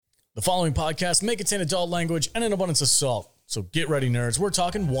The following podcast may contain adult language and an abundance of salt. So get ready, nerds. We're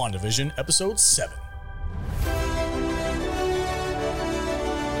talking WandaVision, Episode 7.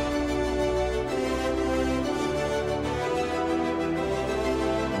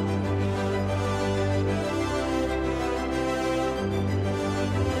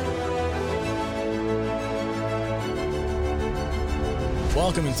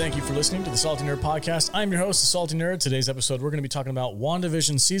 Welcome and thank you for listening to the Salty Nerd Podcast. I'm your host, the Salty Nerd. Today's episode, we're going to be talking about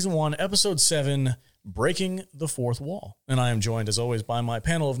WandaVision Season 1, Episode 7, Breaking the Fourth Wall. And I am joined, as always, by my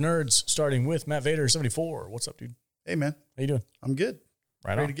panel of nerds, starting with Matt Vader, 74. What's up, dude? Hey, man. How you doing? I'm good.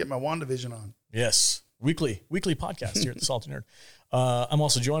 Right Ready on. to get my WandaVision on. Yes. Weekly podcast here at the Salty Nerd. I'm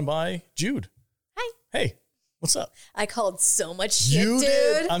also joined by Jude. Hi. Hey, what's up? I called so much shit, You dude.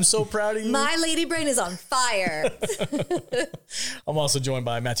 did. I'm so proud of you. My lady brain is on fire. I'm also joined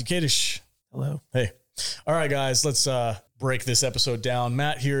by Matthew Kadish. Hello. Hey. All right, guys, let's break this episode down.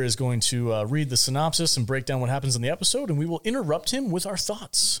 Matt here is going to read the synopsis and break down what happens in the episode, and we will interrupt him with our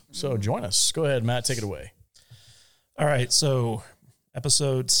thoughts. So join us. Go ahead, Matt. Take it away. All right. So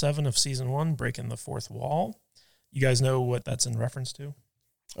episode 7 of season 1, Breaking the Fourth Wall. You guys know what that's in reference to?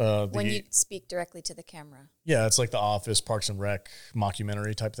 When you speak directly to the camera. Yeah, it's like the Office, Parks and Rec,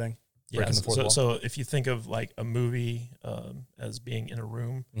 mockumentary type thing. Breaking the fourth wall. So if you think of like a movie as being in a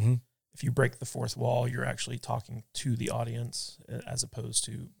room, if you break the fourth wall, you're actually talking to the audience as opposed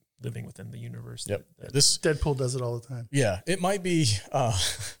to living within the universe. Yep. This Deadpool does it all the time. Yeah, it might be.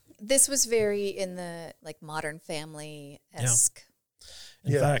 This was very in the like Modern Family-esque.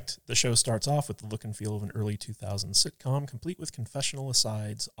 In fact, the show starts off with the look and feel of an early 2000s sitcom, complete with confessional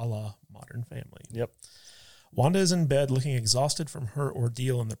asides a la Modern Family. Yep. Wanda is in bed looking exhausted from her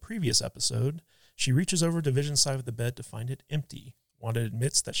ordeal in the previous episode. She reaches over to Vision's side of the bed to find it empty. Wanda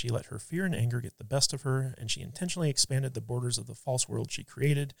admits that she let her fear and anger get the best of her, and she intentionally expanded the borders of the false world she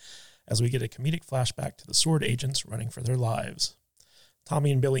created, as we get a comedic flashback to the Sword agents running for their lives.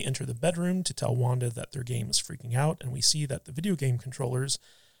 Tommy and Billy enter the bedroom to tell Wanda that their game is freaking out, and we see that the video game controllers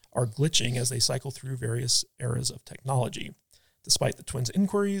are glitching as they cycle through various eras of technology. Despite the twins'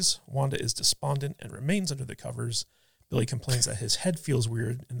 inquiries, Wanda is despondent and remains under the covers. Billy complains that his head feels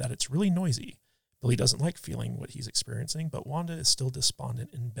weird and that it's really noisy. Billy doesn't like feeling what he's experiencing, but Wanda is still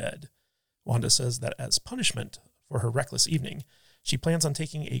despondent in bed. Wanda says that as punishment for her reckless evening, she plans on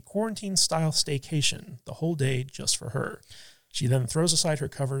taking a quarantine-style staycation the whole day just for her. She then throws aside her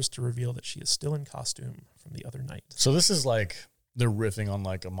covers to reveal that she is still in costume from the other night. So this is like they're riffing on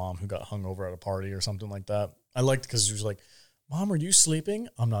like a mom who got hung over at a party or something like that. I liked because she was like, "Mom, are you sleeping?"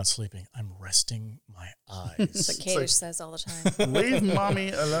 "I'm not sleeping. I'm resting my eyes." That's what Kadish says all the time. Leave mommy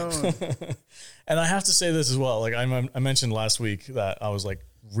alone. And I have to say this as well. Like I mentioned last week that I was like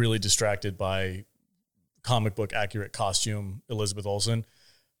really distracted by comic book accurate costume Elizabeth Olsen.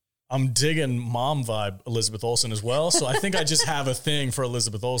 I'm digging mom vibe Elizabeth Olsen as well. So I think I just have a thing for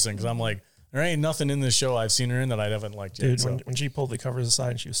Elizabeth Olsen because I'm like, there ain't nothing in this show I've seen her in that I haven't liked yet. Dude, So. when she pulled the covers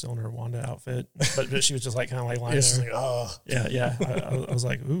aside and she was still in her Wanda outfit, but she was just like kind of like lying Yeah, she's there. like, oh. Yeah. I was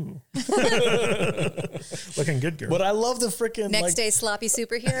like, ooh. Looking good, girl. But I love the freaking Next day, sloppy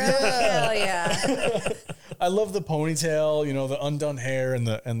superhero. Hell yeah. I love the ponytail, you know, the undone hair and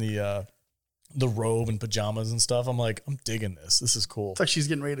the robe and pajamas and stuff. I'm like, I'm digging this. This is cool. It's like she's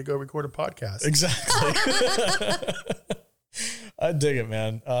getting ready to go record a podcast. Exactly. I dig it,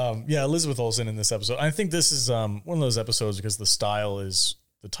 man. Yeah, Elizabeth Olsen in this episode. I think this is one of those episodes because the style is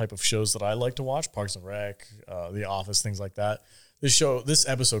the type of shows that I like to watch, Parks and Rec, The Office, things like that. This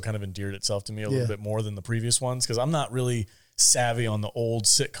episode kind of endeared itself to me a little bit more than the previous ones because I'm not really savvy on the old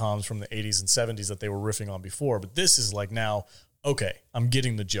sitcoms from the 80s and 70s that they were riffing on before. But this is like now, okay, I'm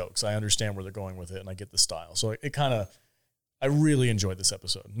getting the jokes. I understand where they're going with it, and I get the style. So it kind of, I really enjoyed this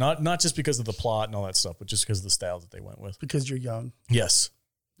episode. Not just because of the plot and all that stuff, but just because of the style that they went with. Because you're young. Yes,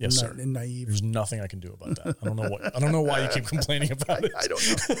 sir. And naive. There's nothing I can do about that. I don't know why you keep complaining about it. I don't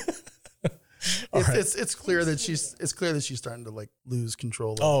know. It's clear that she's starting to like lose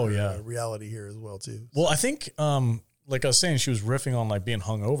control of her, reality here as well too. Well, I think like I was saying, she was riffing on like being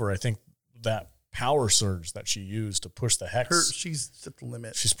hungover. I think that power surge that she used to push the hex. She's at the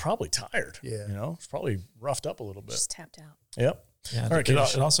limit. She's probably tired. Yeah. You know, she's probably roughed up a little bit. Just tapped out. Yep. Yeah, All right,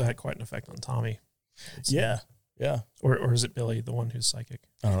 it also had quite an effect on Tommy. Yeah. Or is it Billy, the one who's psychic?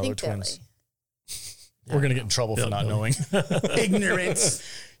 I don't know. I They're think twins. Billy. We're going to get in trouble for not knowing. Ignorance.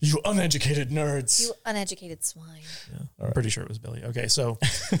 You uneducated nerds. You uneducated swine. Yeah, I'm pretty sure it was Billy. Okay, so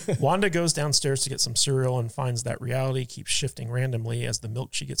Wanda goes downstairs to get some cereal and finds that reality keeps shifting randomly as the milk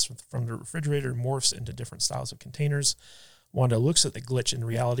she gets from the refrigerator morphs into different styles of containers. Wanda looks at the glitch in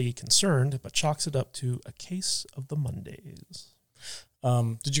reality, concerned, but chalks it up to a case of the Mondays.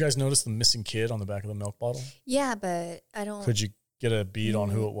 Did you guys notice the missing kid on the back of the milk bottle? Yeah, but I don't. Could you get a beat on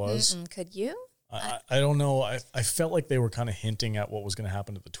who it was? Could you? I don't know. I felt like they were kind of hinting at what was going to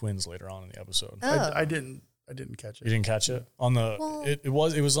happen to the twins later on in the episode. Oh. I didn't catch it. You didn't catch it on the.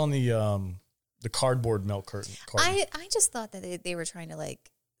 Well, it was on the cardboard milk carton. I just thought that they were trying to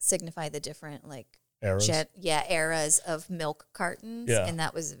like signify the different like eras. Eras of milk cartons. Yeah. And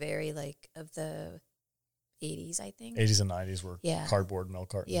that was very like of the 80s, I think. 80s and 90s were cardboard milk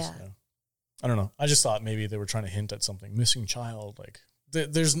cartons. Yeah. I don't know. I just thought maybe they were trying to hint at something. Missing child. Like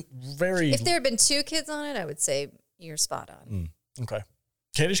there's very. If there had been 2 kids on it, I would say you're spot on. Okay.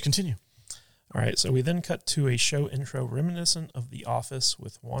 Kadish, continue. All right, so we then cut to a show intro reminiscent of The Office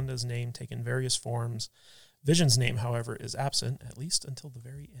with Wanda's name taking various forms. Vision's name, however, is absent, at least until the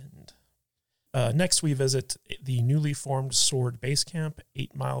very end. Next, we visit the newly formed SWORD base camp,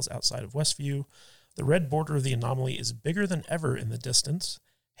 8 miles outside of Westview. The red border of the anomaly is bigger than ever in the distance.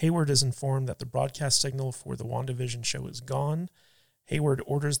 Hayward is informed that the broadcast signal for the WandaVision show is gone. Hayward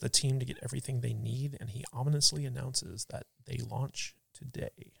orders the team to get everything they need, and he ominously announces that they launch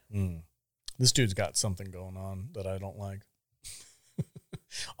today. This dude's got something going on that I don't like.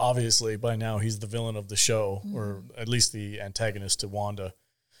 Obviously, by now, he's the villain of the show, or at least the antagonist to Wanda.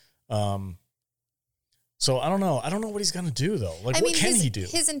 So I don't know. I don't know what he's going to do, though. Like, what can he do?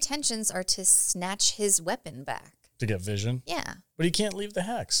 His intentions are to snatch his weapon back. To get Vision? Yeah. But he can't leave the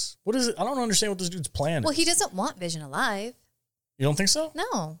hex. What is it? I don't understand what this dude's plan is. Well, he doesn't want Vision alive. You don't think so?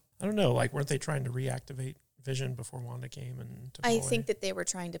 No. I don't know. Like, weren't they trying to reactivate Vision before Wanda came and took him away? think that they were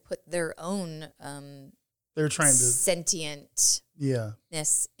trying to put their own they're trying to sentientness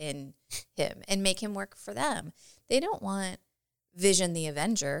in him and make him work for them. They don't want Vision the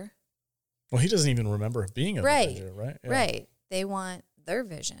Avenger. Well, he doesn't even remember being an Avenger, right? Yeah. Right. They want their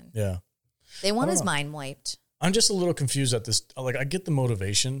Vision. Yeah. They want his mind wiped. I'm just a little confused at this. Like, I get the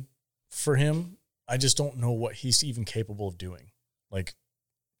motivation for him. I just don't know what he's even capable of doing. Like,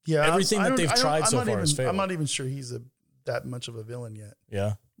 everything that they've tried so far has failed. I'm not even sure he's that much of a villain yet.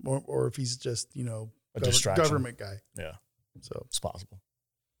 Yeah. Or if he's just, a distraction. Government guy. Yeah. So it's possible.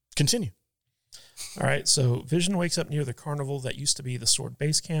 Continue. All right. So Vision wakes up near the carnival that used to be the SWORD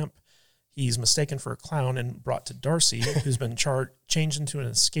base camp. He's mistaken for a clown and brought to Darcy, who's been changed into an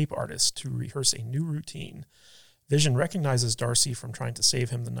escape artist to rehearse a new routine. Vision recognizes Darcy from trying to save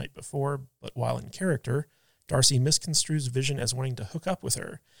him the night before, but while in character, Darcy misconstrues Vision as wanting to hook up with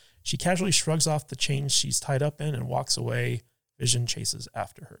her. She casually shrugs off the chains she's tied up in and walks away. Vision chases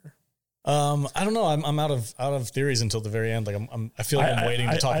after her. I don't know. I'm out of theories until the very end. Like I feel like I'm waiting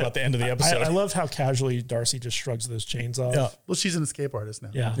to talk about the end of the episode. I love how casually Darcy just shrugs those chains off. Yeah. Well, she's an escape artist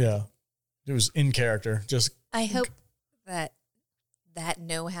now. Yeah. Yeah. It was in character. Just. I hope that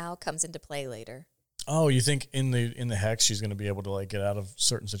know-how comes into play later. Oh, you think in the hex she's going to be able to like get out of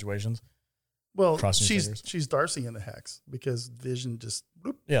certain situations? Well, she's Darcy in the hex because Vision just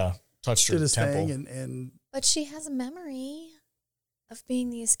touched her did his temple thing and but she has a memory of being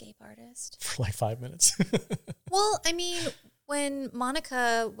the escape artist for like 5 minutes. Well, I mean, when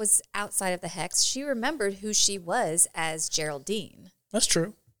Monica was outside of the hex, she remembered who she was as Geraldine. That's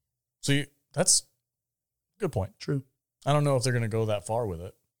true. So that's a good point. True. I don't know if they're going to go that far with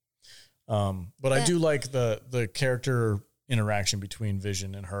it. But I do like the character interaction between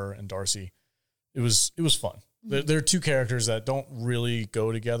Vision and her and Darcy. It was fun. Mm-hmm. They're two characters that don't really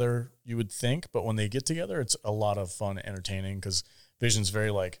go together, you would think, but when they get together, it's a lot of fun and entertaining because Vision's very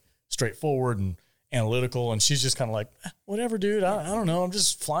like straightforward and analytical, and she's just kind of like, whatever, dude. I don't know. I'm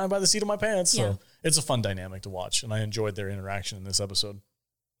just flying by the seat of my pants. So it's a fun dynamic to watch, and I enjoyed their interaction in this episode.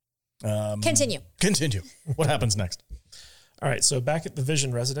 Continue. What happens next? All right, so back at the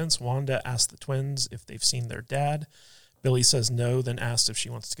Vision residence, Wanda asks the twins if they've seen their dad. Billy says no, then asks if she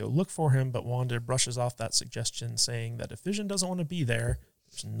wants to go look for him, but Wanda brushes off that suggestion, saying that if Vision doesn't want to be there,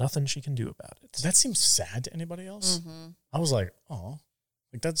 there's nothing she can do about it. Does that seem sad to anybody else? Mm-hmm. I was like, oh,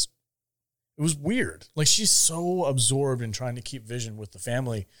 like it was weird. Like she's so absorbed in trying to keep Vision with the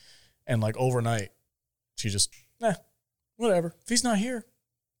family, and like overnight, she just, whatever. If he's not here,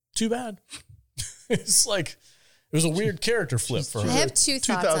 too bad. It's like, it was a weird character flip for her. I have two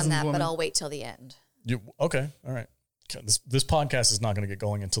thoughts on that, but I'll wait till the end. Okay, all right. This podcast is not going to get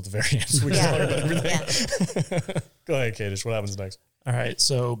going until the very end, so we can talk about everything. Go ahead, Kadish. What happens next? All right,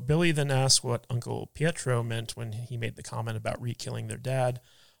 so Billy then asks what Uncle Pietro meant when he made the comment about re-killing their dad.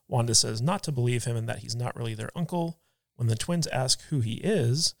 Wanda says not to believe him and that he's not really their uncle. When the twins ask who he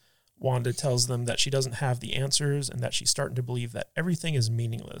is, Wanda tells them that she doesn't have the answers and that she's starting to believe that everything is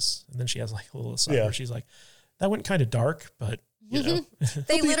meaningless. And then she has like a little aside where she's like, that went kind of dark, but You know,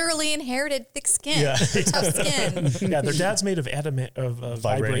 they literally inherited thick skin, tough skin. Yeah, their dad's made of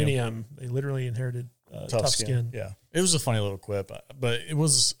vibranium. They literally inherited tough skin. Yeah, it was a funny little quip, but it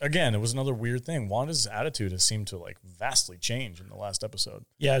was another weird thing. Wanda's attitude has seemed to like vastly change in the last episode.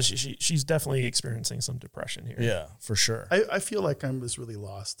 Yeah, she's definitely experiencing some depression here. Yeah, for sure. I feel like I'm just really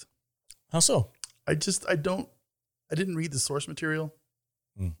lost. How so? I didn't read the source material,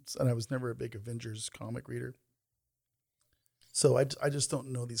 and I was never a big Avengers comic reader. So I just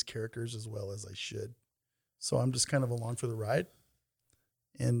don't know these characters as well as I should. So I'm just kind of along for the ride,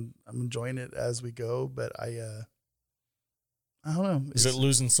 and I'm enjoying it as we go. But I don't know. Is it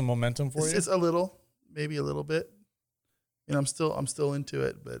losing some momentum for you? It's a little, maybe a little bit. You know, I'm still into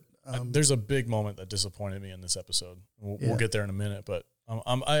it, but there's a big moment that disappointed me in this episode. We'll get there in a minute, but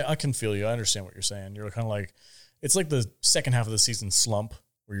I can feel you. I understand what you're saying. You're kind of like, it's like the second half of the season slump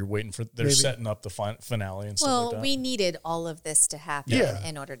where you're waiting for, they're setting up the finale and stuff like that. Well, we needed all of this to happen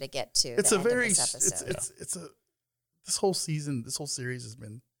in order to get to it's the a end very, of this episode. this whole season, this whole series has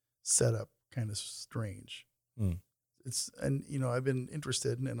been set up kind of strange. And you know, I've been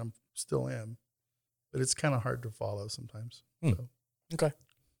interested and I'm still am, but it's kind of hard to follow sometimes. So. Okay.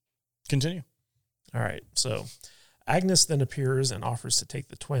 Continue. All right. So Agnes then appears and offers to take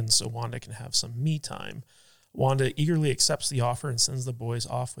the twins so Wanda can have some me time. Wanda eagerly accepts the offer and sends the boys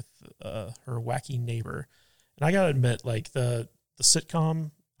off with her wacky neighbor. And I got to admit, like the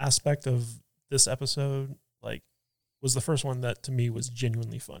sitcom aspect of this episode, like was the first one that to me was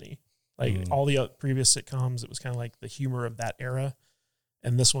genuinely funny. Like all the previous sitcoms, it was kind of like the humor of that era.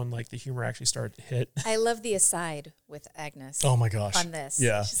 And this one, like the humor actually started to hit. I love the aside with Agnes. Oh my gosh! On this,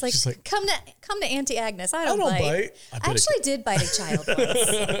 yeah, she's like, come to Auntie Agnes. I don't bite. I actually did bite a child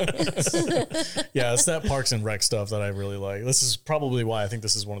once. Yeah, it's that Parks and Rec stuff that I really like. This is probably why I think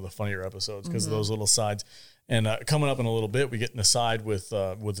this is one of the funnier episodes because of those little sides. And coming up in a little bit, we get an aside with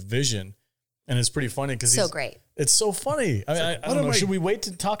Vision. And it's pretty funny because great. It's so funny. I don't know. Should we wait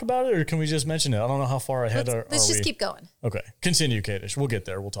to talk about it or can we just mention it? I don't know how far ahead let's just keep going. Okay. Continue, Kadish. We'll get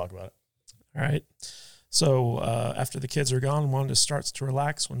there. We'll talk about it. All right. So after the kids are gone, Wanda starts to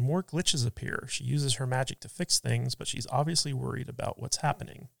relax when more glitches appear. She uses her magic to fix things, but she's obviously worried about what's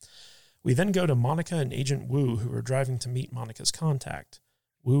happening. We then go to Monica and Agent Wu, who are driving to meet Monica's contact.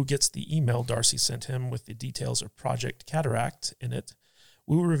 Wu gets the email Darcy sent him with the details of Project Cataract in it.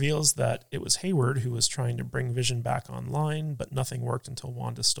 Wu reveals that it was Hayward who was trying to bring Vision back online, but nothing worked until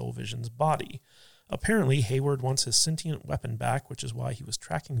Wanda stole Vision's body. Apparently, Hayward wants his sentient weapon back, which is why he was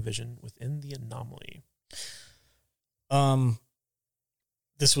tracking Vision within the anomaly.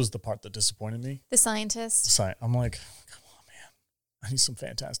 This was the part that disappointed me. The scientist. I'm like, come on, man. I need some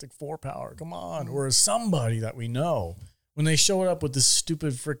Fantastic Four power. Come on. Or somebody that we know. When they showed up with this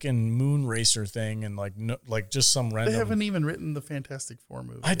stupid freaking moon racer thing and like just some random. They haven't even written the Fantastic Four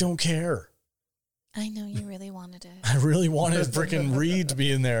movie. I don't care. I know you really wanted it. I really wanted freaking Reed to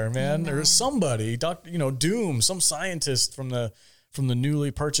be in there, man. Or somebody, Doom, some scientist from the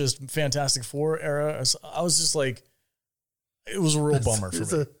newly purchased Fantastic Four era. I was just like, it was a real bummer for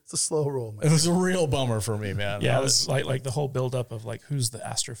me. It's a slow roll, man. It was a real bummer for me, man. Yeah, it was like the whole buildup of like who's the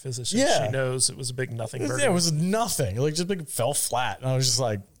astrophysicist she knows. It was a big nothing burger. Yeah, it was nothing. Like just big fell flat. And I was just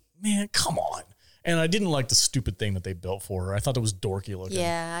like, man, come on. And I didn't like the stupid thing that they built for her. I thought it was dorky looking.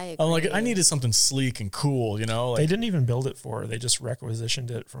 Yeah, I agree. I'm like, I needed something sleek and cool, Like, they didn't even build it for her. They just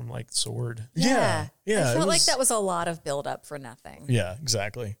requisitioned it from like Sword. Yeah. I felt like that was a lot of buildup for nothing. Yeah,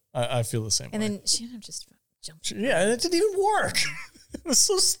 exactly. I feel the same way. And then she just jumped. Yeah, and it didn't even work. It was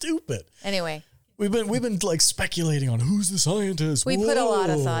so stupid. Anyway. We've been like speculating on who's the scientist. We put a lot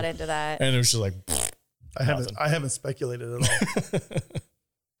of thought into that. And it was just like, I haven't speculated at all.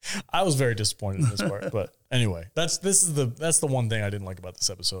 I was very disappointed in this part, but anyway, that's the one thing I didn't like about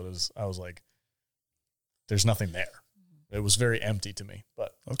this episode is I was like, there's nothing there. It was very empty to me,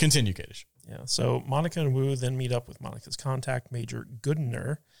 but continue, Kadish. Yeah. So Monica and Wu then meet up with Monica's contact, Major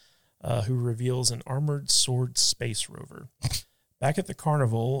Goodner, who reveals an armored sword space rover. Back at the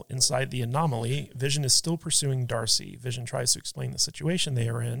carnival, inside the anomaly, Vision is still pursuing Darcy. Vision tries to explain the situation they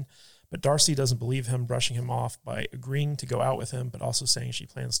are in, but Darcy doesn't believe him, brushing him off by agreeing to go out with him, but also saying she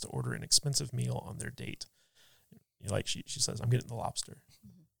plans to order an expensive meal on their date. Like she says, I'm getting the lobster.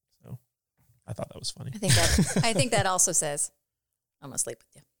 So I thought that was funny. I think that also says, I'm going to sleep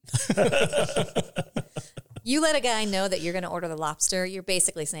with you. You let a guy know that you're going to order the lobster, you're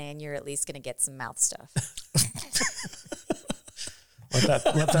basically saying you're at least going to get some mouth stuff. Let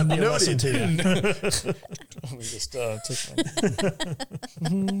that be a lesson to you. Let me just write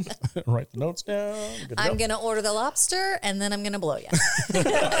the notes down. Good to I'm go. going to order the lobster and then I'm going to blow you.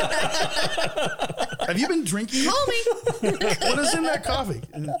 Have you been drinking? Call me. What is in that coffee?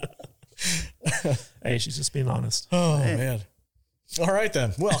 Hey, she's just being honest. Oh, man. All right,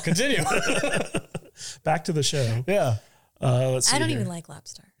 then. Well, continue. Back to the show. Yeah. Let's see I don't here. even like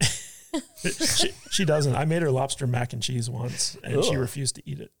lobster. She doesn't. I made her lobster mac and cheese once, and she Ugh. refused to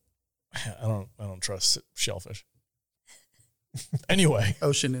eat it. I don't trust shellfish. Anyway.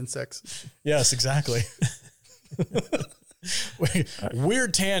 Ocean insects. Yes, exactly.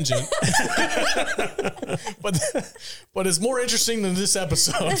 Weird tangent. but it's more interesting than this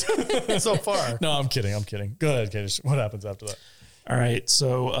episode. So far. No, I'm kidding. Go ahead, Katie. What happens after that? All right.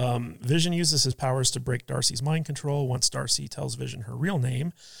 So Vision uses his powers to break Darcy's mind control. Once Darcy tells Vision her real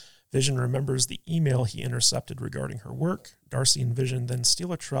name, Vision remembers the email he intercepted regarding her work. Darcy and Vision then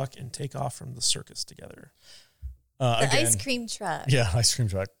steal a truck and take off from the circus together. The Again, ice cream truck. Yeah, ice cream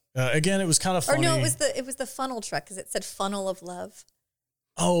truck. Again, it was kind of Or funny. no, it was the funnel truck because it said funnel of love.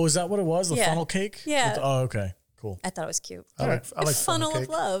 Oh, is that what it was? The Yeah. funnel cake? Yeah. Oh, okay. Cool. I thought it was cute. I like funnel cake. of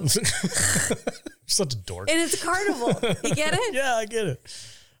love. You're such a dork. And it's a carnival. You get it? Yeah, I get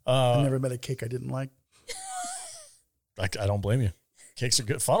it. I never met a cake I didn't like. I don't blame you. Cakes are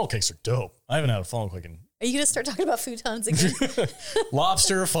good. Funnel cakes are dope. I haven't had a funnel cake in Are you going to start talking about futons again?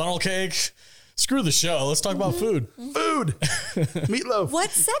 lobster, funnel cake. Screw the show. Let's talk about food. Food. Meatloaf.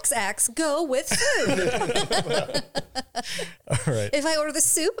 What sex acts go with food? All right. If I order the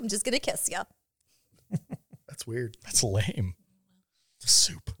soup, I'm just going to kiss you. That's weird. That's lame.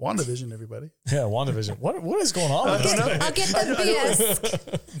 Soup. WandaVision, everybody. Yeah, WandaVision. What is going on with this? I'll get the bisque.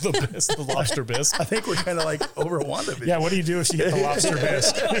 The bisque, the lobster bisque. I think we're kind of like over WandaVision. Yeah, what do you do if you get the lobster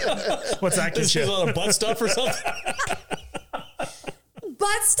bisque? What's that get This you? is on a butt stuff or something.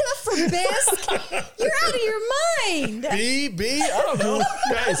 Butt stuff for bisque? You're out of your mind. B, I don't know.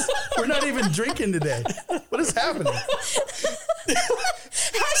 Guys, we're not even drinking today. What is happening?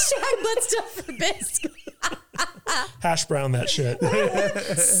 Hashtag butt stuff for bisque. Hash brown that shit.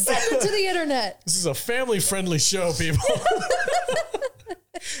 Send it to the internet. This is a family-friendly show, people.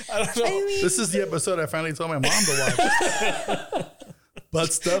 I don't know. I mean, This is the episode I finally told my mom to watch.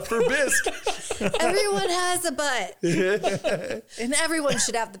 Butt stuff for bisque. everyone has a butt. And everyone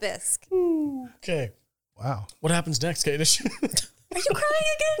should have the bisque. Okay. Wow. What happens next, Kate? Are you crying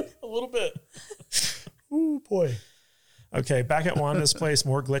again? A little bit. Ooh, boy. Okay, back at Wanda's place,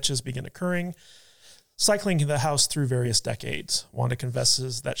 more glitches begin occurring, cycling the house through various decades. Wanda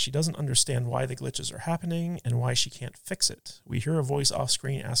confesses that she doesn't understand why the glitches are happening and why she can't fix it. We hear a voice off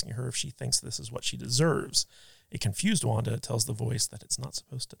screen asking her if she thinks this is what she deserves. A confused Wanda tells the voice that it's not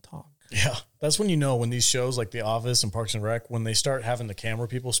supposed to talk. Yeah. That's when you know when these shows like The Office and Parks and Rec, when they start having the camera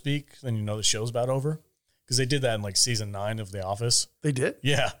people speak, then you know the show's about over. Because they did that in like season 9 of The Office. They did?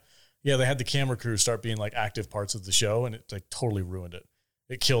 Yeah. Yeah, they had the camera crew start being like active parts of the show, and it like totally ruined it.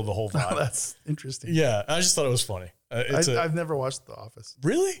 It killed the whole Oh, vibe. that's interesting. Yeah, I just thought it was funny. I've never watched The Office.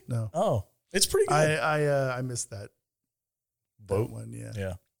 Really? No. Oh, it's pretty good. I missed that Boat one. Yeah.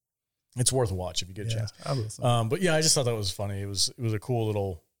 Yeah, it's worth a watch if you get a Yeah, chance. I'll listen. But yeah, I just thought that was funny. It was a cool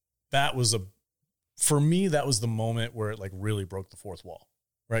little. For me, that was the moment where it like really broke the fourth wall,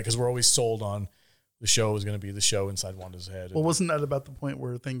 right? Because we're always sold on the show is going to be the show inside Wanda's head. Well, wasn't that about the point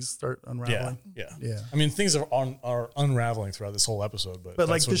where things start unraveling? Yeah. Yeah. I mean, things are unraveling throughout this whole episode, but But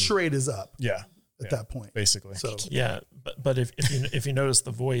like that's the when- charade is up yeah, at that point. basically. So Yeah, but if you notice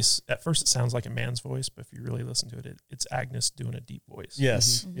the voice, at first it sounds like a man's voice, but if you really listen to it, it's Agnes doing a deep voice.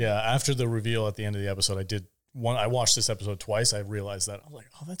 Yes. Yeah. After the reveal at the end of the episode, I watched this episode twice. I realized that I'm like,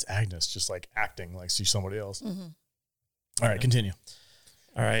 oh, that's Agnes just like acting like she's somebody else. All right, continue.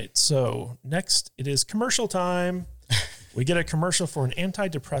 All right, so next it is commercial time. We get a commercial for an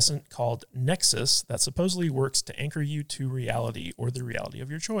antidepressant called Nexus that supposedly works to anchor you to reality or the reality of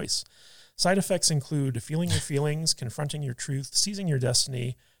your choice. Side effects include feeling your feelings, confronting your truth, seizing your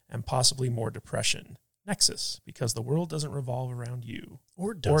destiny, and possibly more depression. Nexus, because the world doesn't revolve around you.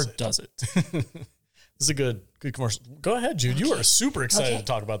 Or does it? This is a good commercial. Go ahead, Jude. You are super excited Okay. to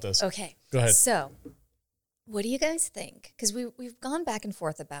talk about this. Okay. Go ahead. So, what do you guys think? Because we've gone back and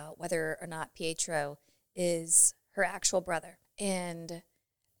forth about whether or not Pietro is her actual brother. And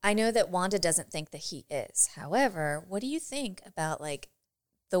I know that Wanda doesn't think that he is. However, what do you think about like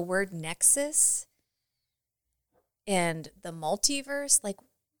the word nexus and the multiverse? Like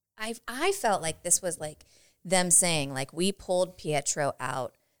I felt like this was like them saying like we pulled Pietro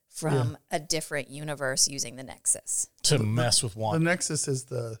out from a different universe using the nexus. To mess with the Wanda. Nexus is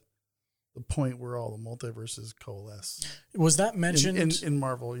the point where all the multiverses coalesce Was that mentioned? in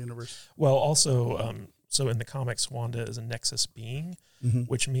Marvel universe. Well, also, So in the comics, Wanda is a Nexus being, Mm-hmm.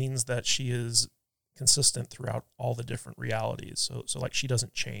 which means that she is consistent throughout all the different realities. So like she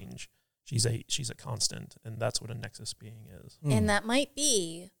doesn't change. She's a constant, and that's what a Nexus being is. And that might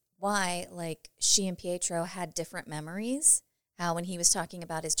be why, like, she and Pietro had different memories. How when he was talking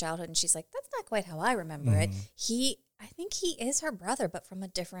about his childhood, and she's like, "That's not quite how I remember it." I think he is her brother, but from a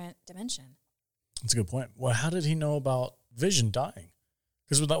different dimension. That's a good point. Well, how did he know about Vision dying?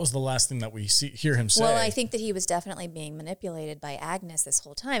 Because that was the last thing that we hear him say. Well, I think that he was definitely being manipulated by Agnes this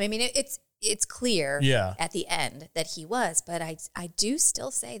whole time. I mean, it's clear at the end that he was, but I do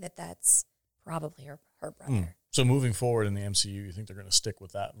still say that that's probably her brother. So moving forward in the MCU, you think they're going to stick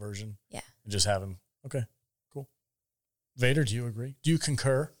with that version? Yeah. And just have him. Okay, cool. Vader, do you agree? Do you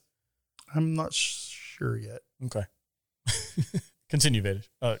concur? I'm not sure yet. Okay. Continue, Vadish.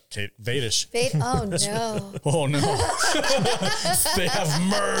 Kate, Vadish. Oh, no. Oh, no. They have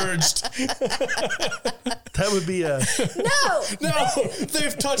merged. That would be a No.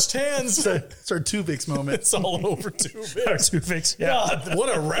 They've touched hands. it's our Tuvix moment. It's all over Tuvix. Tuvix, yeah. God,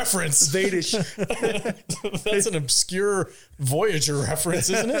 what a reference. Vadish. That's an obscure Voyager reference,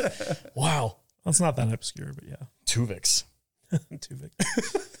 isn't it? Wow. Well, it's not that obscure, but yeah. Tuvix. Tuvix.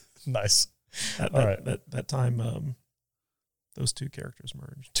 Nice. That time, those two characters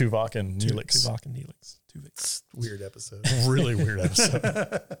merged. Tuvok and Neelix. Tuvok and Neelix. Tuvix. Weird episode. Really weird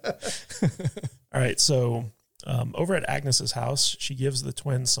episode. All right, so over at Agnes's house, she gives the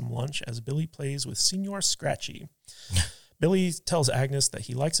twins some lunch as Billy plays with Senor Scratchy. Billy tells Agnes that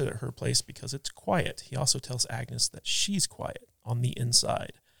he likes it at her place because it's quiet. He also tells Agnes that she's quiet on the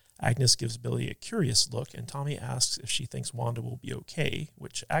inside. Agnes gives Billy a curious look, and Tommy asks if she thinks Wanda will be okay,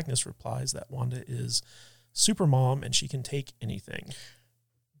 which Agnes replies that Wanda is super mom and she can take anything.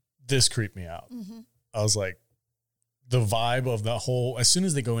 This creeped me out. Mm-hmm. I was like, the vibe of the whole, as soon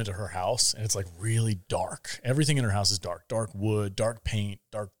as they go into her house and it's like really dark, everything in her house is dark wood, dark paint,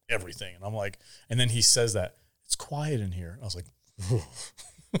 dark everything. And I'm like, and then he says that it's quiet in here. I was like,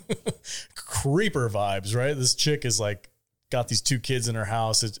 creeper vibes, right? This chick is like, got these two kids in her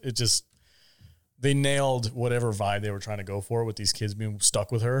house. It just, they nailed whatever vibe they were trying to go for with these kids being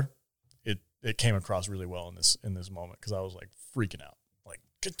stuck with her. It came across really well in this moment because I was like freaking out. Like,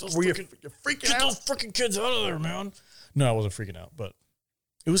 get those freaking kids out of there, man. No, I wasn't freaking out, but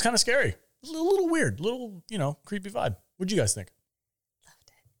it was kind of scary. It was a little weird, creepy vibe. What'd you guys think? Loved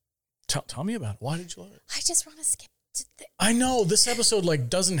it. Tell me about it. Why did you love it? I just want to skip to I know this episode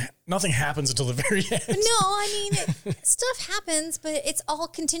nothing happens until the very end. No, I mean, stuff happens, but it's all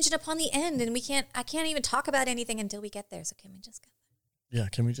contingent upon the end, and I can't even talk about anything until we get there. So can we just go? Yeah,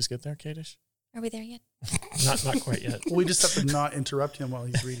 can we just get there, Kadish? Are we there yet? Not quite yet. We just have to not interrupt him while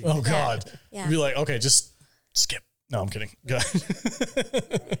he's reading. Oh, God. Yeah. Be like, okay, just skip. No, I'm kidding. Go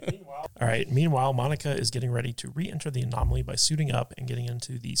ahead. All right. Meanwhile, Monica is getting ready to re-enter the anomaly by suiting up and getting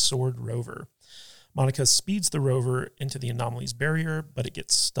into the Sword rover. Monica speeds the rover into the anomaly's barrier, but it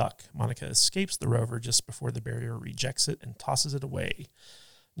gets stuck. Monica escapes the rover just before the barrier rejects it and tosses it away.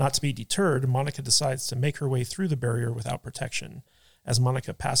 Not to be deterred, Monica decides to make her way through the barrier without protection. As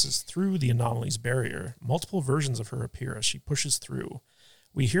Monica passes through the anomaly's barrier, multiple versions of her appear as she pushes through.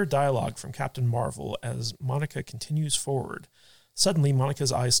 We hear dialogue from Captain Marvel as Monica continues forward. Suddenly,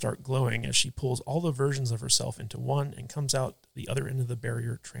 Monica's eyes start glowing as she pulls all the versions of herself into one and comes out the other end of the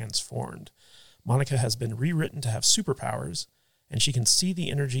barrier transformed. Monica has been rewritten to have superpowers, and she can see the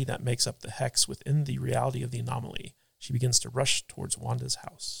energy that makes up the hex within the reality of the anomaly. She begins to rush towards Wanda's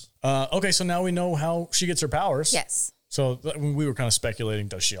house. Okay, so now we know how she gets her powers. Yes. So we were kind of speculating,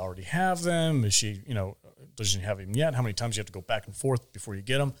 does she already have them? Is she, does she have them yet? How many times you have to go back and forth before you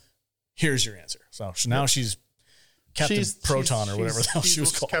get them? Here's your answer. So now she's Captain Proton or whatever the hell she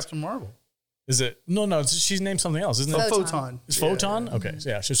was called. Captain Marvel. Is it? No, she's named something else, isn't it? Photon. It's Photon? Yeah. Okay, so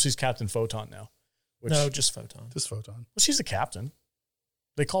yeah, she's Captain Photon now. No, just Photon. Just Photon. Well, she's a captain.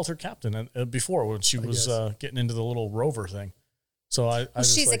 They called her captain before when she was getting into the little rover thing. So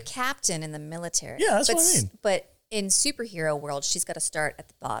she's a captain in the military. Yeah, that's what I mean. But in superhero world, she's got to start at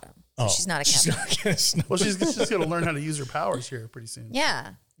the bottom. So she's not a captain. Well, she's going to learn how to use her powers here pretty soon.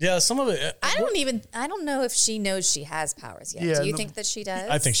 Yeah. Yeah, some of it. I don't know if she knows she has powers yet. Do you think that she does?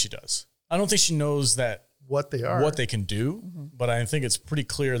 I think she does. I don't think she knows that what they can do, but I think it's pretty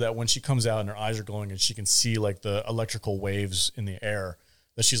clear that when she comes out and her eyes are glowing and she can see like the electrical waves in the air,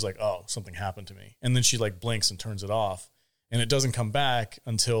 that she's like, oh, something happened to me. And then she like blinks and turns it off. And it doesn't come back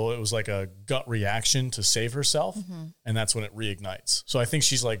until it was like a gut reaction to save herself. Mm-hmm. And that's when it reignites. So I think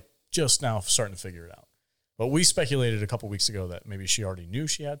she's like just now starting to figure it out. But we speculated a couple weeks ago that maybe she already knew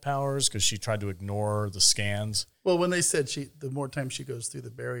she had powers because she tried to ignore the scans. Well, when they said the more time she goes through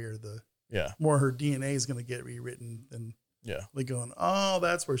the barrier, the Yeah. more her DNA is going to get rewritten than like going, oh,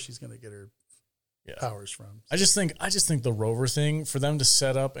 that's where she's going to get her powers from. I just think the rover thing, for them to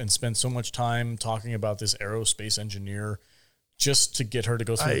set up and spend so much time talking about this aerospace engineer just to get her to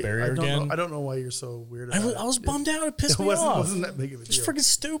go through the barrier again. I don't know why you're so weird about it. I was bummed out. It pissed me off. It wasn't that big of a deal. It's freaking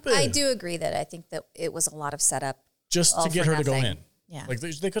stupid. I do agree that I think that it was a lot of setup. Just to get her to go in. Yeah. Like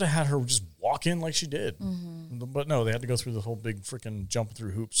they could have had her just walk in like she did. But no, they had to go through the whole big freaking jump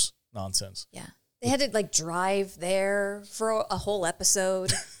through hoops nonsense. Yeah. They had to like drive there for a whole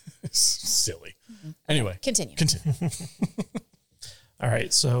episode. Silly. Anyway. Continue. All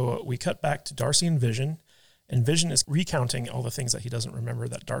right. So we cut back to Darcy and Vision. And Vision is recounting all the things that he doesn't remember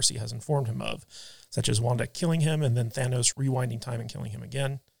that Darcy has informed him of, such as Wanda killing him and then Thanos rewinding time and killing him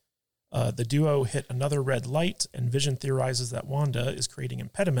again. The duo hit another red light, and Vision theorizes that Wanda is creating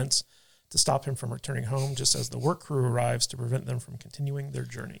impediments to stop him from returning home just as the work crew arrives to prevent them from continuing their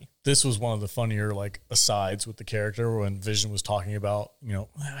journey. This was one of the funnier like asides with the character when Vision was talking about,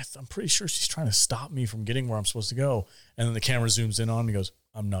 I'm pretty sure she's trying to stop me from getting where I'm supposed to go. And then the camera zooms in on him and goes,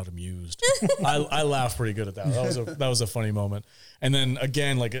 I'm not amused. I laughed pretty good at that. That was a funny moment. And then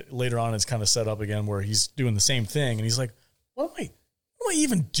again, like later on, it's kind of set up again where he's doing the same thing. And he's like, what am I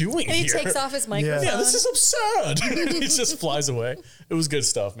even doing and here? He takes off his microphone. Yeah, this is absurd. He just flies away. It was good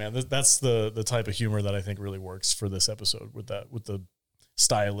stuff, man. That's the type of humor that I think really works for this episode with the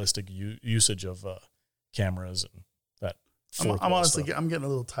stylistic usage of cameras and that. I'm honestly getting a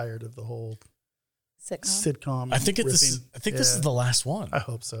little tired of the whole sitcom. I think this is the last one. I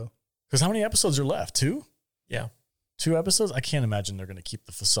hope so. Because how many episodes are left? 2? Yeah. 2 episodes? I can't imagine they're going to keep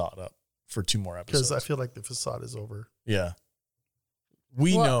the facade up for 2 more episodes. Because I feel like the facade is over. Yeah.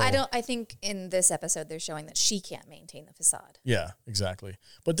 We know. I think in this episode they're showing that she can't maintain the facade. Yeah, exactly.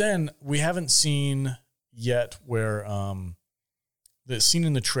 But then we haven't seen yet where the scene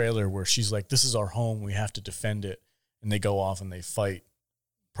in the trailer where she's like, this is our home, we have to defend it. And they go off and they fight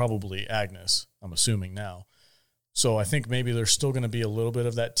probably Agnes, I'm assuming now. So I think maybe there's still going to be a little bit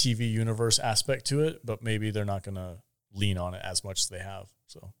of that TV universe aspect to it, but maybe they're not going to lean on it as much as they have.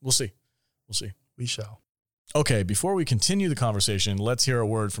 So we'll see. We shall. Okay, before we continue the conversation, let's hear a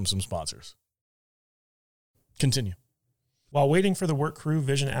word from some sponsors. Continue. While waiting for the work crew,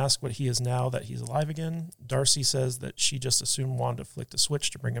 Vision asks what he is now that he's alive again. Darcy says that she just assumed Wanda flicked a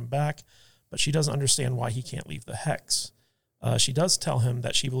switch to bring him back, but she doesn't understand why he can't leave the Hex. She does tell him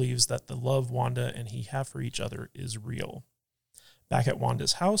that she believes that the love Wanda and he have for each other is real. Back at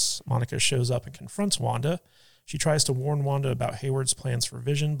Wanda's house, Monica shows up and confronts Wanda. She tries to warn Wanda about Hayward's plans for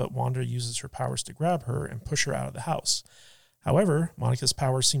Vision, but Wanda uses her powers to grab her and push her out of the house. However, Monica's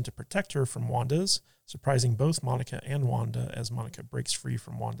powers seem to protect her from Wanda's, surprising both Monica and Wanda as Monica breaks free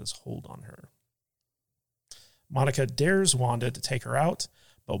from Wanda's hold on her. Monica dares Wanda to take her out,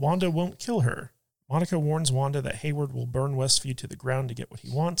 but Wanda won't kill her. Monica warns Wanda that Hayward will burn Westview to the ground to get what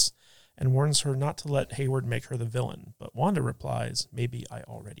he wants, and warns her not to let Hayward make her the villain. But Wanda replies, maybe I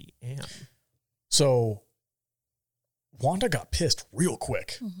already am. So Wanda got pissed real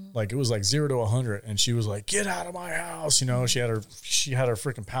quick. Mm-hmm. Like it was like 0 to 100. And she was like, get out of my house. She had her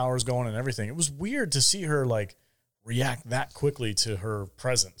freaking powers going and everything. It was weird to see her like react that quickly to her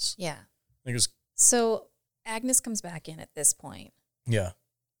presence. Yeah. It was. So Agnes comes back in at this point. Yeah.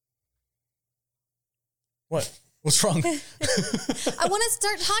 What? What's wrong? I want to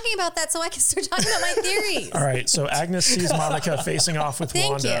start talking about that so I can start talking about my theories. All right. So Agnes sees Monica facing off with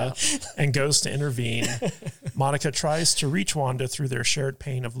Wanda and goes to intervene. Monica tries to reach Wanda through their shared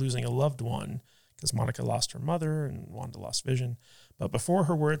pain of losing a loved one because Monica lost her mother and Wanda lost Vision. But before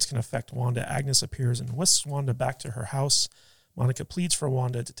her words can affect Wanda, Agnes appears and whisks Wanda back to her house. Monica pleads for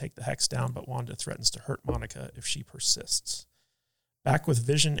Wanda to take the Hex down, but Wanda threatens to hurt Monica if she persists. Back with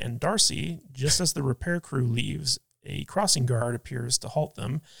Vision and Darcy, just as the repair crew leaves, a crossing guard appears to halt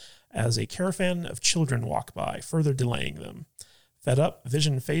them as a caravan of children walk by, further delaying them. Fed up,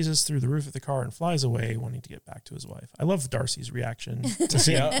 Vision phases through the roof of the car and flies away, wanting to get back to his wife. I love Darcy's reaction to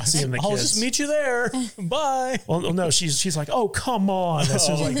seeing the kids. I'll just meet you there. Bye. Well, no, she's like, oh, come on. As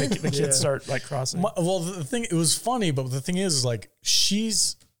soon as like the kids start like crossing. It was funny, but the thing is like she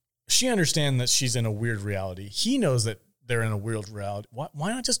understands that she's in a weird reality. He knows that they're in a weird reality.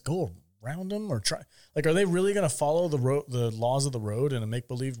 Why not just go around them or try? Like, are they really going to follow the laws of the road in a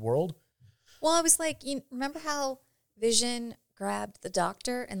make-believe world? Well, I was like, remember how Vision grabbed the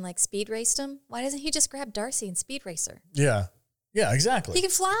doctor and like speed raced him? Why doesn't he just grab Darcy and speed race her? Yeah, exactly. He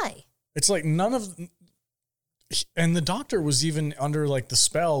can fly. It's like and the doctor was even under like the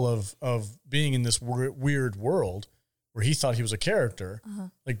spell of being in this weird world where he thought he was a character. Uh-huh.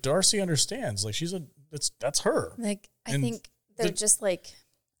 Like Darcy understands, like that's her. Like I think they're just like,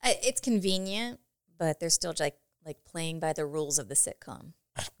 It's convenient, but they're still like playing by the rules of the sitcom.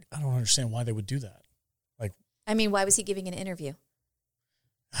 I don't understand why they would do that. Like, I mean, why was he giving an interview?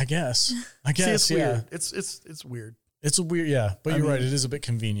 I guess, See, it's yeah. weird. It's weird. It's a weird, yeah. But you're right. It is a bit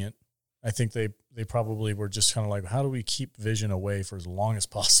convenient. I think they probably were just kind of like, how do we keep Vision away for as long as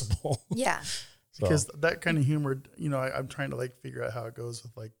possible? Yeah. Because that kind of humor, I'm trying to like figure out how it goes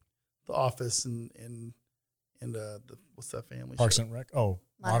with like The Office and what's that family Parks show? and Rec. Oh,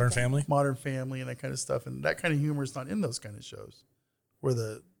 Modern Family. Modern Family and that kind of stuff. And that kind of humor is not in those kind of shows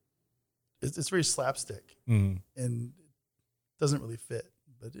where it's very slapstick and doesn't really fit,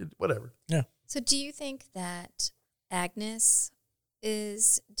 but whatever. Yeah. So do you think that Agnes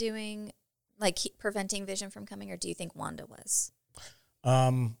is doing, like, preventing Vision from coming, or do you think Wanda was?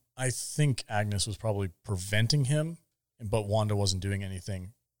 I think Agnes was probably preventing him, but Wanda wasn't doing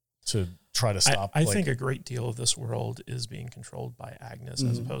anything to try to stop. I think a great deal of this world is being controlled by Agnes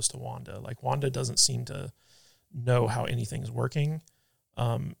as opposed to Wanda. Like, Wanda doesn't seem to know how anything's working.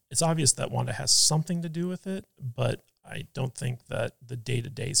 It's obvious that Wanda has something to do with it, but I don't think that the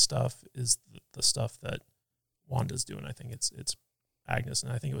day-to-day stuff is the stuff that Wanda's doing. I think it's Agnes,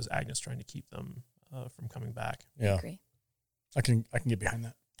 and I think it was Agnes trying to keep them from coming back. Yeah, I agree. I can get behind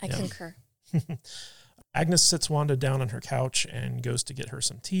that. I concur. Agnes sits Wanda down on her couch and goes to get her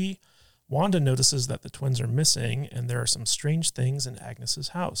some tea. Wanda notices that the twins are missing, and there are some strange things in Agnes's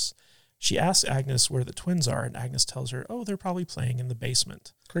house. She asks Agnes where the twins are, and Agnes tells her, they're probably playing in the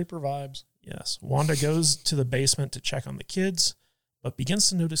basement. Creeper vibes. Yes. Wanda goes to the basement to check on the kids, but begins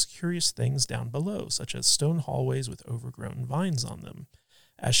to notice curious things down below, such as stone hallways with overgrown vines on them.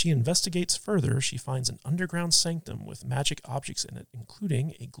 As she investigates further, she finds an underground sanctum with magic objects in it,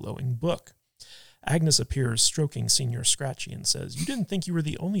 including a glowing book. Agnes appears, stroking Senior Scratchy, and says, "You didn't think you were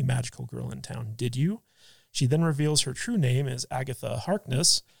the only magical girl in town, did you?" She then reveals her true name is Agatha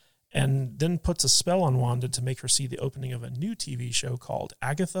Harkness, and then puts a spell on Wanda to make her see the opening of a new TV show called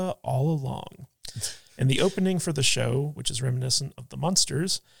Agatha All Along. In the opening for the show, which is reminiscent of the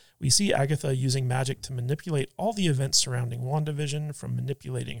Munsters, we see Agatha using magic to manipulate all the events surrounding WandaVision, from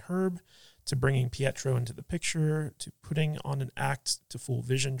manipulating Herb to bringing Pietro into the picture to putting on an act to fool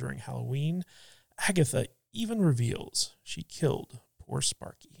Vision during Halloween. Agatha even reveals she killed poor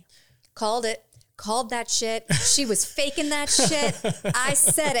Sparky. Called it. Called that shit. She was faking that shit. I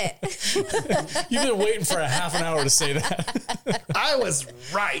said it. You've been waiting for a half an hour to say that. I was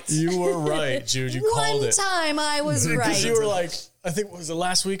right. You were right, Jude. You called it. One time I was right. Because you were like, I think, was it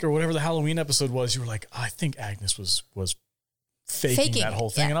last week or whatever the Halloween episode was? You were like, I think Agnes was faking that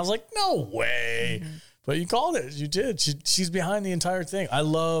whole thing. Yeah. And I was like, no way. Mm-hmm. But you called it. You did. She's behind the entire thing. I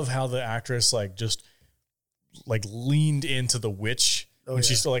love how the actress just leaned into the witch. When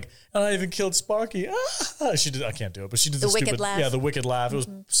she's still like, I even killed Sparky. Ah! She did. I can't do it, but she did the wicked stupid laugh. Yeah, the wicked laugh. It was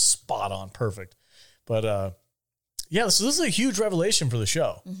spot on, perfect. But yeah, so this is a huge revelation for the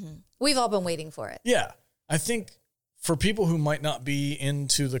show. Mm-hmm. We've all been waiting for it. Yeah, I think for people who might not be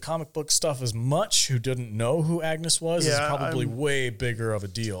into the comic book stuff as much, who didn't know who Agnes was, is probably way bigger of a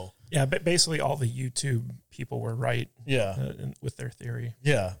deal. Yeah, but basically all the YouTube people were right. Yeah, with their theory.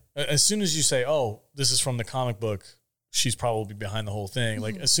 Yeah, as soon as you say, "Oh, this is from the comic book," she's probably behind the whole thing. Mm-hmm.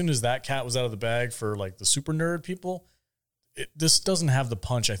 Like, as soon as that cat was out of the bag for the super nerd people, this doesn't have the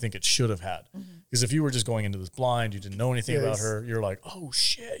punch I think it should have had. Because if you were just going into this blind, you didn't know anything about her, you're like, oh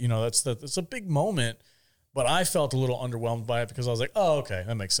shit, that's a big moment. But I felt a little underwhelmed by it because I was like, oh, okay,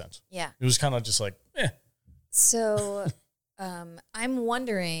 that makes sense. Yeah. It was kind of just like, eh. So I'm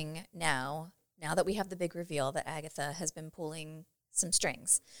wondering now that we have the big reveal that Agatha has been pulling some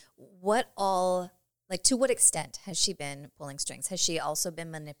strings, to what extent has she been pulling strings? Has she also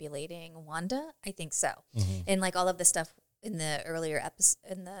been manipulating Wanda? I think so. Mm-hmm. And all of the stuff in the earlier episode,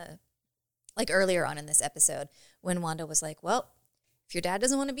 earlier on in this episode, when Wanda was like, well, if your dad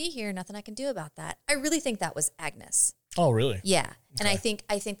doesn't want to be here, nothing I can do about that. I really think that was Agnes. Oh, really? Yeah. Okay. And I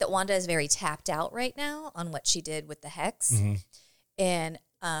think that Wanda is very tapped out right now on what she did with the Hex. Mm-hmm. And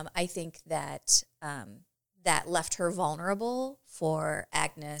I think that that left her vulnerable for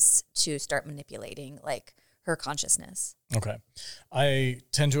Agnes to start manipulating her consciousness. Okay. I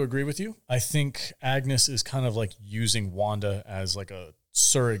tend to agree with you. I think Agnes is kind of using Wanda as a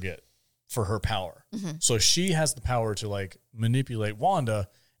surrogate for her power. Mm-hmm. So she has the power to manipulate Wanda,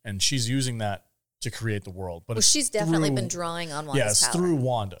 and she's using that to create the world. But she's definitely been drawing on Wanda's power. Yeah, it's through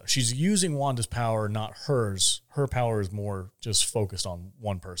Wanda. She's using Wanda's power, not hers. Her power is more just focused on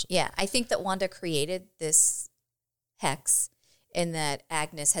one person. Yeah, I think that Wanda created this Hex and that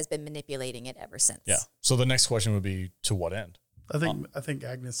Agnes has been manipulating it ever since. Yeah. So the next question would be, to what end? I think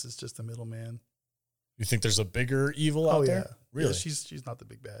Agnes is just a middleman. You think there's a bigger evil out there? Really? Yeah, she's not the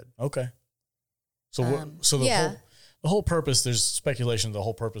big bad. Okay. So the whole purpose, there's speculation the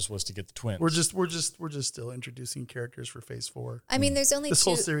whole purpose was to get the twins. We're just still introducing characters for Phase 4. I mean, there's only this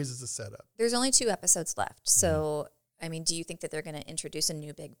whole series is a setup. There's only 2 episodes left. So, I mean, do you think that they're going to introduce a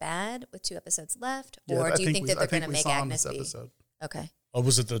new big bad with 2 episodes left? Or do you think that they're going to make Agnes be? Okay. Oh,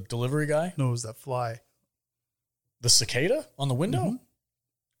 was it the delivery guy? No, it was that fly. The cicada on the window? Mm-hmm.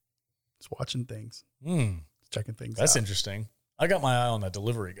 It's watching things. Checking things That's out. interesting. I got my eye on that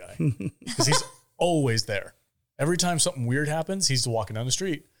delivery guy because he's always there. Every time something weird happens, he's walking down the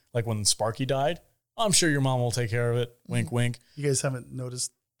street. Like when Sparky died, I'm sure your mom will take care of it. Wink, wink. You guys haven't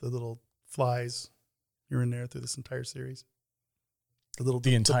noticed the little flies here and there through this entire series?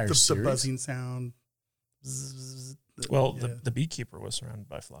 The entire series? The buzzing sound. Zzz, the beekeeper was surrounded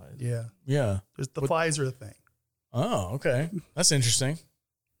by flies. Yeah. Yeah. The flies are a thing. Oh, okay. That's interesting.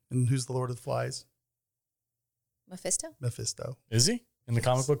 And who's the Lord of the Flies? Mephisto. Is he? In the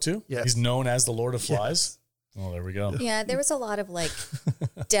comic book too? Yes. He's known as the Lord of Flies? Yes. Oh, there we go. Yeah, there was a lot of like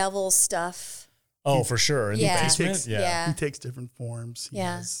devil stuff. Oh, for sure. In the basement? He takes different forms. He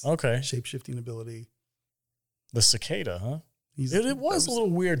has shape-shifting ability. The cicada, huh? It was a little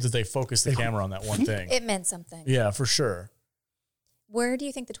weird that they focused the camera on that one thing. It meant something. Yeah, for sure. Where do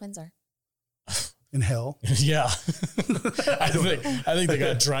you think the twins are? In hell. Yeah. I think they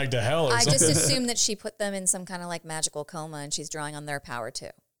got dragged to hell or something. I just assumed that she put them in some kind of like magical coma and she's drawing on their power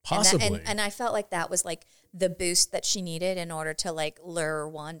too. Possibly. And I felt like that was like the boost that she needed in order to like lure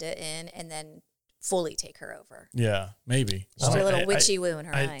Wanda in and then fully take her over. Yeah, maybe. She's a little witchy woo in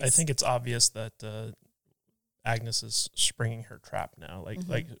her eyes. I think it's obvious that Agnes is springing her trap now.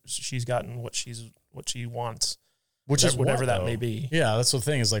 Like she's gotten what she wants. Which is whatever that may be. Yeah, that's the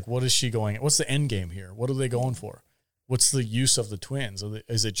thing is like, what is she going? What's the end game here? What are they going for? What's the use of the twins?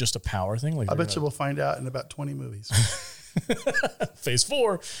 Is it just a power thing? Like I bet you we'll find out in about 20 movies. Phase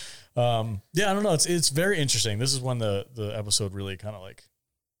 4. Yeah, I don't know. It's very interesting. This is when the episode really kind of like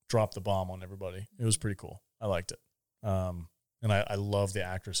dropped the bomb on everybody. It was pretty cool. I liked it. And I love the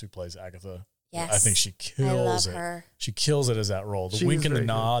actress who plays Agatha. Yes. I think she kills it. Her. She kills it as that role. The wink and the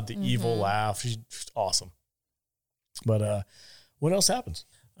nod, the evil laugh. She's awesome. But what else happens?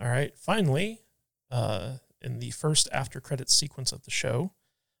 All right. Finally, in the first after credits sequence of the show,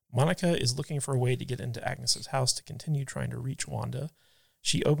 Monica is looking for a way to get into Agnes's house to continue trying to reach Wanda.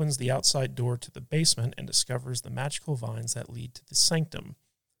 She opens the outside door to the basement and discovers the magical vines that lead to the sanctum.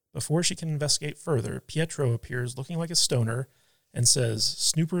 Before she can investigate further, Pietro appears looking like a stoner and says,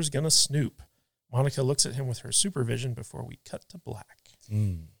 "Snooper's gonna snoop." Monica looks at him with her supervision before we cut to black.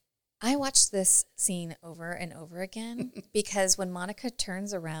 I watched this scene over and over again because when Monica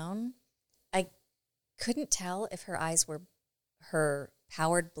turns around, I couldn't tell if her eyes were her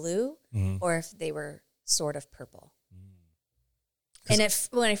powered blue or if they were sort of purple. And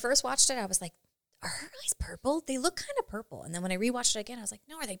when I first watched it, I was like, are her eyes purple? They look kind of purple. And then when I rewatched it again, I was like,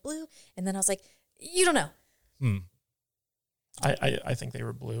 no, are they blue? And then I was like, you don't know. I think they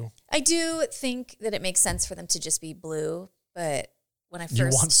were blue. I do think that it makes sense for them to just be blue, but when I first... You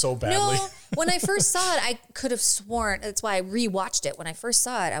want so badly. No, when I first saw it, I could have sworn, that's why I rewatched it. When I first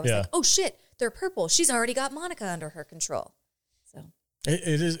saw it, I was like, oh shit, they're purple. She's already got Monica under her control. So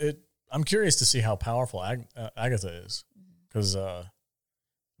I'm curious to see how powerful Agatha is. Because, I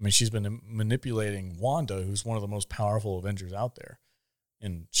mean, she's been manipulating Wanda, who's one of the most powerful Avengers out there.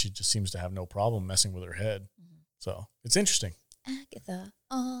 And she just seems to have no problem messing with her head. So it's interesting. Agatha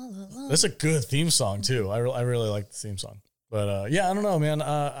all alone. That's a good theme song, too. I really like the theme song. But, yeah, I don't know, man.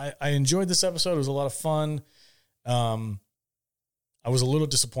 I enjoyed this episode. It was a lot of fun. I was a little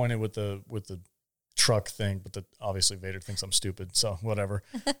disappointed with the truck thing, but obviously Vader thinks I'm stupid, so whatever.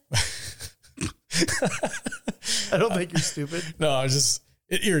 I don't think you're stupid. No,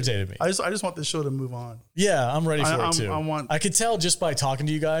 it irritated me. I just want this show to move on. Yeah, I'm ready for it too. I could tell just by talking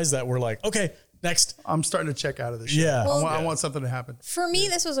to you guys that we're like, okay, next. I'm starting to check out of the show. Yeah. I want something to happen. For me,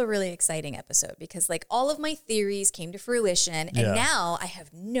 this was a really exciting episode because like all of my theories came to fruition and now I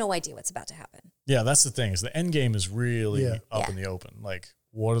have no idea what's about to happen. Yeah, that's the thing is the end game is really up in the open. Like,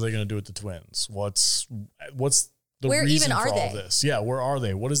 what are they going to do with the twins? What's the where reason even are for all they? this? Yeah, where are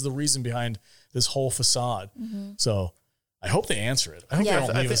they? What is the reason behind this whole facade? So I hope they answer it. I hope they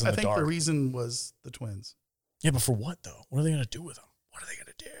don't leave us in the dark. I think the reason was the twins. Yeah, but for what though? What are they going to do with them? What are they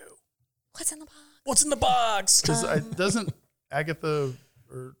going to do? What's in the box? What's in the box? Because doesn't Agatha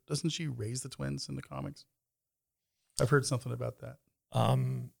or doesn't she raise the twins in the comics? I've heard something about that.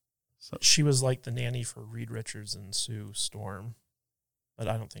 She was like the nanny for Reed Richards and Sue Storm, but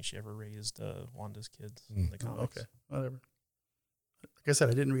I don't think she ever raised Wanda's kids in the comics. Okay, whatever. Like I said,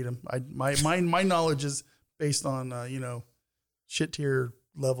 I didn't read them. My knowledge is based on shit tier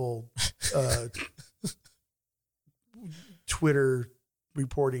level Twitter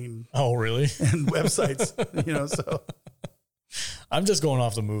reporting. Oh, really? And websites, so. I'm just going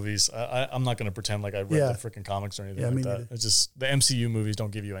off the movies. I'm not going to pretend like I read the freaking comics or anything like that. Neither. It's just the MCU movies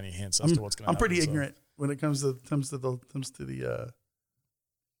don't give you any hints as to what's going to happen. I'm pretty ignorant when it comes to the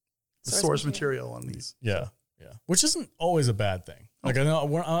source material on these. Yeah. Yeah. Which isn't always a bad thing. Like I don't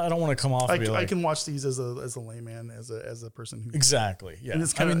want to come off and be like, I can watch these as a layman, as a person who exactly. Yeah. And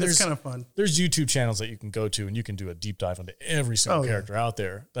it's kind of fun. There's YouTube channels that you can go to and you can do a deep dive into every single character out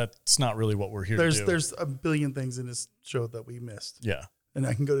there. That's not really what we're here to do. There's a billion things in this show that we missed. Yeah. And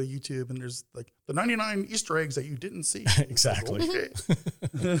I can go to YouTube and there's like the 99 Easter eggs that you didn't see. Exactly.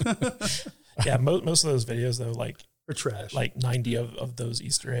 Yeah. Most of those videos though, like, are trash. Like 90 of those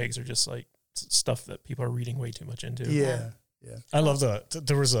Easter eggs are just like stuff that people are reading way too much into. Yeah. I love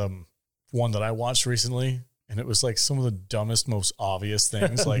there was one that I watched recently and it was like some of the dumbest, most obvious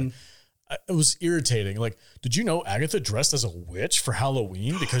things. Like it was irritating. Like, did you know Agatha dressed as a witch for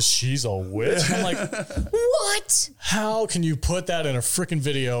Halloween because she's a witch? And I'm like, what? How can you put that in a freaking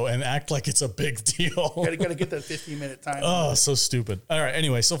video and act like it's a big deal? Gotta get that 15-minute time. Oh, so stupid. All right.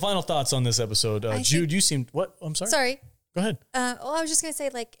 Anyway, so final thoughts on this episode. Jude, you seemed what? I'm sorry. Sorry. Go ahead. Well, I was just gonna say,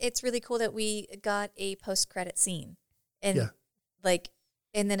 like, it's really cool that we got a post-credit scene, and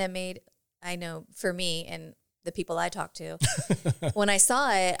and then it made, I know for me and the people I talked to, when I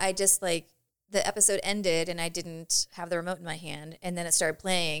saw it, I just like the episode ended and I didn't have the remote in my hand, and then it started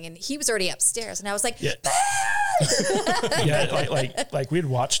playing, and he was already upstairs, and I was like, like we had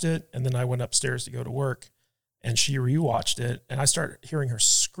watched it, and then I went upstairs to go to work. And she rewatched it, and I started hearing her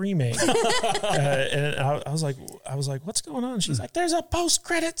screaming. And I was like, "What's going on?" She's like, "There's a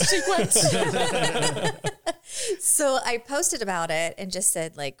post-credit sequence." So I posted about it and just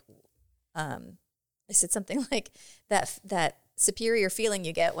said, like, I said something like that superior feeling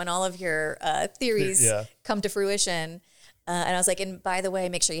you get when all of your theories come to fruition. And I was like, and by the way,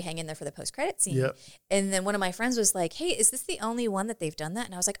 make sure you hang in there for the post-credit scene. Yep. And then one of my friends was like, "Hey, is this the only one that they've done that?"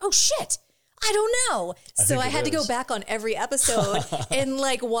 And I was like, "Oh shit, I don't know." So I had to go back on every episode and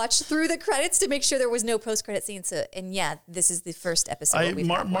like watch through the credits to make sure there was no post-credit scene. So, and yeah, this is the first episode.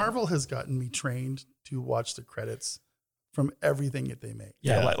 Marvel has gotten me trained to watch the credits from everything that they make.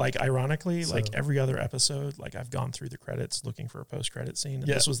 Yeah. Like ironically, like every other episode, like I've gone through the credits looking for a post-credit scene. And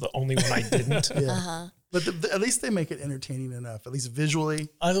this was the only one I didn't. But at least they make it entertaining enough, at least visually.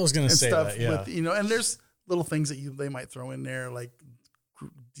 I was going to say that, with, and there's little things that they might throw in there, like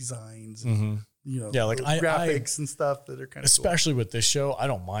designs and like graphics and stuff that are kind of especially cool. With this show, I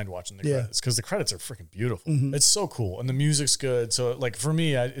don't mind watching the credits because the credits are freaking beautiful. It's so cool and the music's good. So like for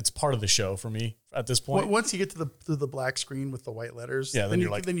me, it's part of the show for me at this point. Once you get to the black screen with the white letters, then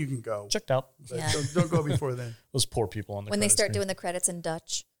you can go. Checked out. Don't go before then. Those poor people on the when they start doing the credits in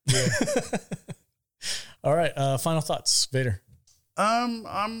Dutch. Yeah. All right. Final thoughts, Vader.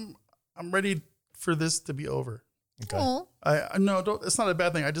 I'm ready for this to be over. Okay. Aww. It's not a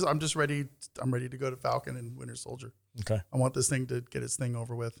bad thing. I'm just ready. I'm ready to go to Falcon and Winter Soldier. Okay. I want this thing to get its thing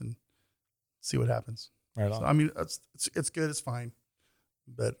over with and see what happens. Right on. So, I mean, it's good. It's fine,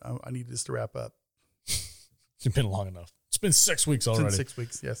 but I need this to wrap up. It's been long enough. It's been 6 weeks already. It's been 6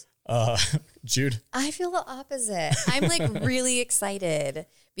 weeks. Yes. Jude. I feel the opposite. I'm like really excited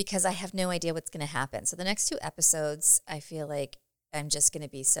because I have no idea what's going to happen. So the next 2 episodes, I feel like I'm just going to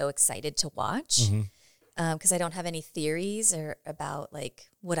be so excited to watch. Because I don't have any theories or about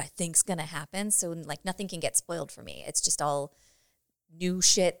like what I think's gonna happen, so like nothing can get spoiled for me. It's just all new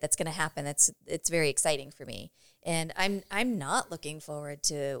shit that's gonna happen. It's very exciting for me, and I'm not looking forward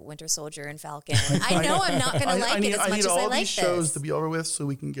to Winter Soldier and Falcon. I know I'm not gonna like it as much as I like this. I need all these shows to be over with so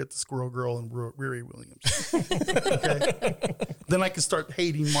we can get the Squirrel Girl and Riri Williams. Okay, then I can start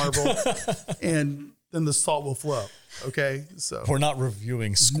hating Marvel, and then the salt will flow. Okay, so we're not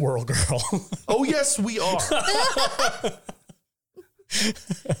reviewing Squirrel Girl. Oh yes, we are.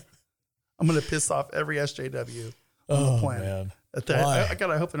 I'm gonna piss off every SJW on the planet. Man.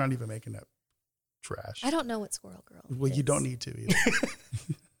 I hope they're not even making that trash. I don't know what Squirrel Girl is. Well, you don't need to either.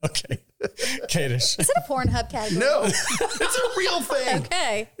 Okay, Kadish. Is it a Pornhub category? No, it's a real thing.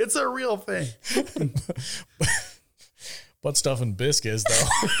 Okay, it's a real thing. Butt stuff and bisque is though.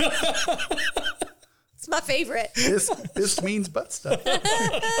 It's my favorite. This means butt stuff.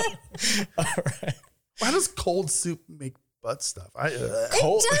 All right. Why does cold soup make butt stuff? It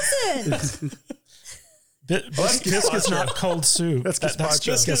doesn't. Bisque is not cold soup. That's gazpacho.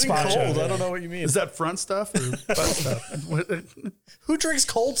 Bisque isn't cold. I don't know what you mean. Is that front stuff or butt stuff? Who drinks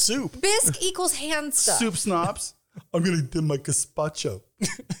cold soup? Bisque equals hand stuff. Soup snobs. I'm gonna do my gazpacho.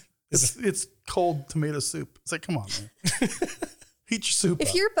 It's cold tomato soup. It's like, come on, man. Heat your soup If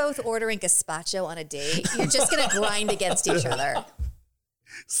up. you're both ordering gazpacho on a date, you're just going to grind against each other.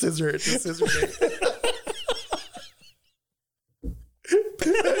 Scissor it to scissor date.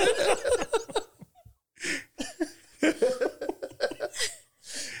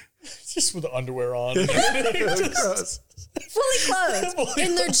 Just with the underwear on. Gross. Fully clothed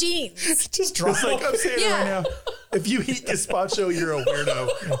in their jeans. Just dry. It's like I'm saying it Yeah. right now. If you eat gazpacho, you're a weirdo.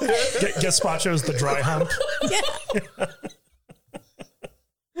 Gazpacho's the dry hump.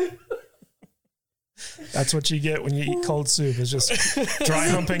 That's what you get when you eat cold soup. It's just dry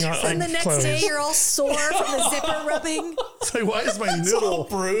humping on And the next clothes. day, you're all sore from the zipper rubbing. It's like, why is my All noodle?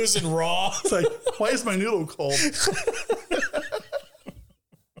 bruised and raw. It's like, why is my noodle cold?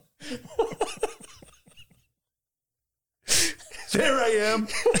 There I am.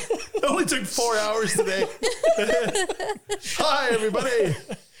 It only took 4 hours today. Hi, everybody.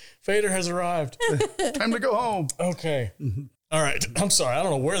 Vader has arrived. Time to go home. Okay. All right. I'm sorry. I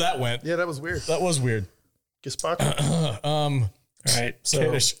don't know where that went. Yeah, that was weird. That was weird. Gazpacho. All right. So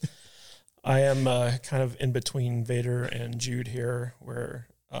Kiddish. I am kind of in between Vader and Jude here, where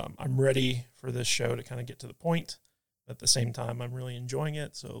I'm ready for this show to kind of get to the point. At the same time, I'm really enjoying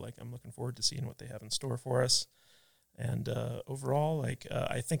it. So, like, I'm looking forward to seeing what they have in store for us. And overall, like,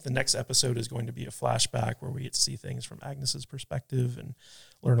 I think the next episode is going to be a flashback where we get to see things from Agnes's perspective and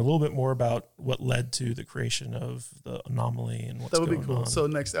learn a little bit more about what led to the creation of the anomaly and what's That would going be cool. on. So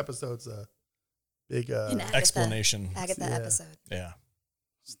next episode's a big An Agatha- Explanation. Agatha Yeah. episode. Yeah.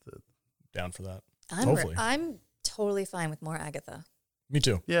 it's the- Down for that. I'm totally fine with more Agatha. Me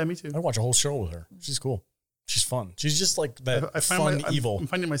too. yeah, me too. I watch a whole show with her. She's cool. She's fun. She's just like that I fun evil. I'm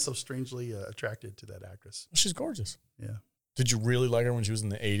finding myself strangely attracted to that actress. She's gorgeous. Yeah. Did you really like her when she was in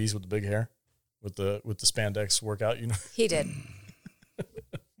the 80s with the big hair? With the spandex workout, you know? He did.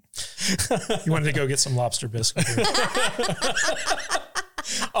 You wanted to go get some lobster biscuit.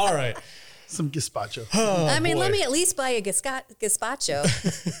 All right. Some gazpacho. I mean, boy. let me at least buy a gazpacho.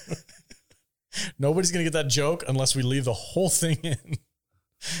 Nobody's going to get that joke unless we leave the whole thing in.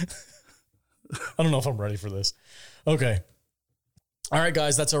 I don't know if I'm ready for this. Okay. All right,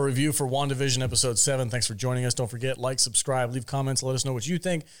 guys, that's our review for WandaVision episode 7. Thanks for joining us. Don't forget, like, subscribe, leave comments. Let us know what you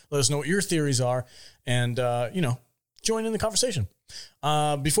think. Let us know what your theories are. And, join in the conversation.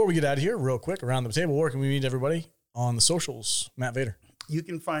 Before we get out of here, real quick, around the table, where can we meet everybody on the socials? Matt Vader. You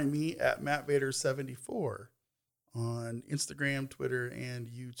can find me at MattVader74 on Instagram, Twitter, and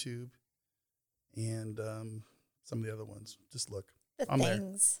YouTube, and some of the other ones. Just look. The I'm there.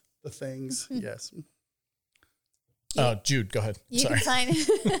 things. The things, yes. Jude, go ahead. You Sorry. can find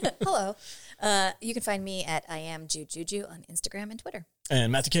hello. You can find me at I am Jude Juju on Instagram and Twitter.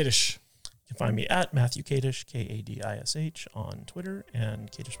 And Matthew Kadish. You can find me at Matthew Kadish, Kadish, on Twitter and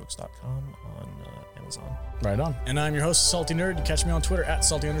kadishbooks.com on Amazon. Right on. And I'm your host, Salty Nerd. You catch me on Twitter at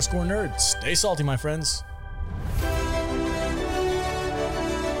salty_nerd. Stay salty, my friends.